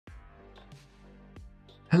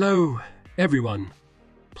Hello, everyone.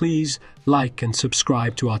 Please like and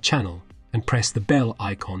subscribe to our channel and press the bell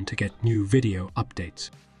icon to get new video updates.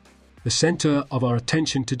 The center of our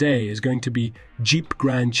attention today is going to be Jeep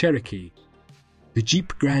Grand Cherokee. The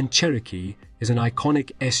Jeep Grand Cherokee is an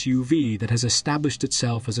iconic SUV that has established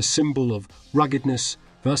itself as a symbol of ruggedness,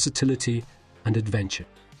 versatility, and adventure.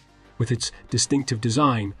 With its distinctive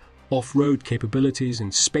design, off-road capabilities,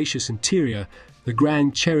 and spacious interior, the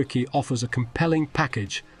Grand Cherokee offers a compelling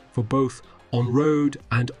package for both on-road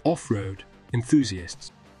and off-road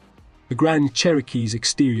enthusiasts. The Grand Cherokee's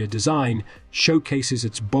exterior design showcases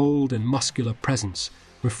its bold and muscular presence,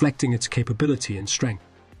 reflecting its capability and strength.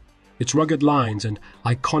 Its rugged lines and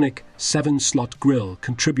iconic 7-slot grille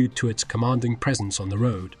contribute to its commanding presence on the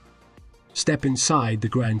road. Step inside the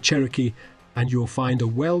Grand Cherokee and you'll find a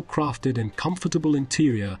well-crafted and comfortable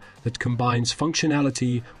interior that combines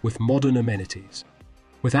functionality with modern amenities.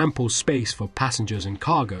 With ample space for passengers and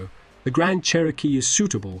cargo, the Grand Cherokee is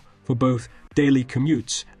suitable for both daily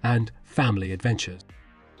commutes and family adventures.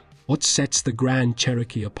 What sets the Grand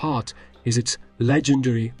Cherokee apart is its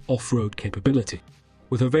legendary off-road capability.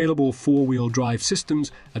 With available four-wheel drive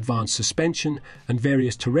systems, advanced suspension, and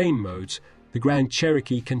various terrain modes, the Grand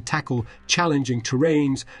Cherokee can tackle challenging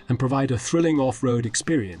terrains and provide a thrilling off-road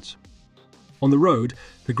experience. On the road,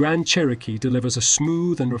 the Grand Cherokee delivers a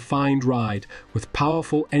smooth and refined ride with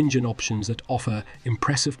powerful engine options that offer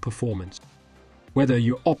impressive performance. Whether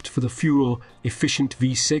you opt for the fuel-efficient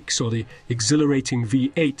V6 or the exhilarating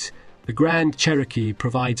V8, the Grand Cherokee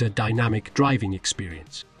provides a dynamic driving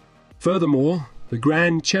experience. Furthermore, the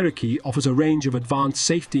Grand Cherokee offers a range of advanced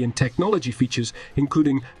safety and technology features,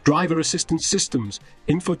 including driver assistance systems,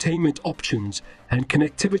 infotainment options, and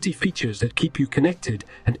connectivity features that keep you connected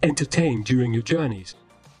and entertained during your journeys.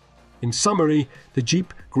 In summary, the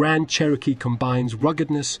Jeep Grand Cherokee combines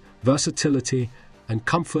ruggedness, versatility, and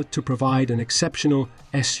comfort to provide an exceptional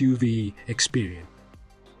SUV experience.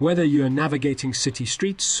 Whether you're navigating city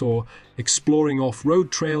streets or exploring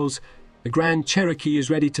off-road trails, the Grand Cherokee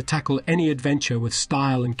is ready to tackle any adventure with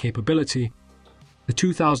style and capability. The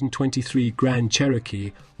 2023 Grand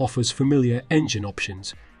Cherokee offers familiar engine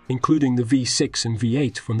options, including the V6 and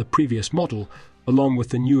V8 from the previous model, along with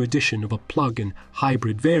the new addition of a plug-in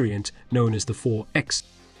hybrid variant known as the 4X.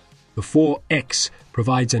 The 4X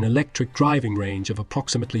provides an electric driving range of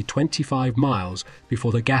approximately 25 miles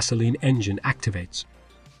before the gasoline engine activates.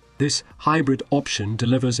 This hybrid option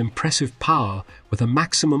delivers impressive power with a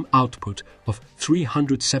maximum output of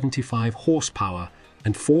 375 horsepower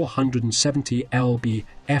and 470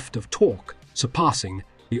 lb-ft of torque, surpassing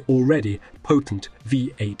the already potent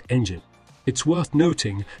V8 engine. It's worth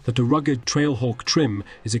noting that the rugged Trailhawk trim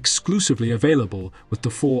is exclusively available with the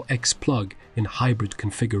 4X plug-in hybrid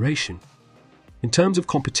configuration. In terms of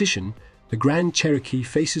competition, the Grand Cherokee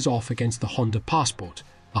faces off against the Honda Passport,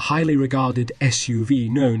 a highly regarded SUV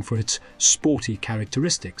known for its sporty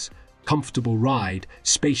characteristics, comfortable ride,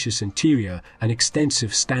 spacious interior, and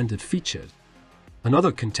extensive standard features.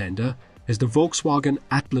 Another contender is the Volkswagen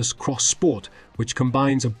Atlas Cross Sport, which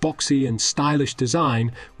combines a boxy and stylish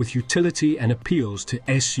design with utility and appeals to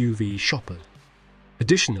SUV shoppers.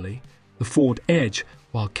 Additionally, the Ford Edge,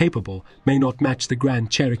 while capable, may not match the Grand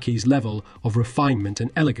Cherokee's level of refinement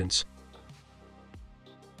and elegance.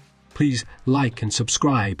 Please like and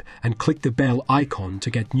subscribe and click the bell icon to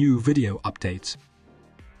get new video updates.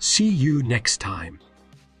 See you next time.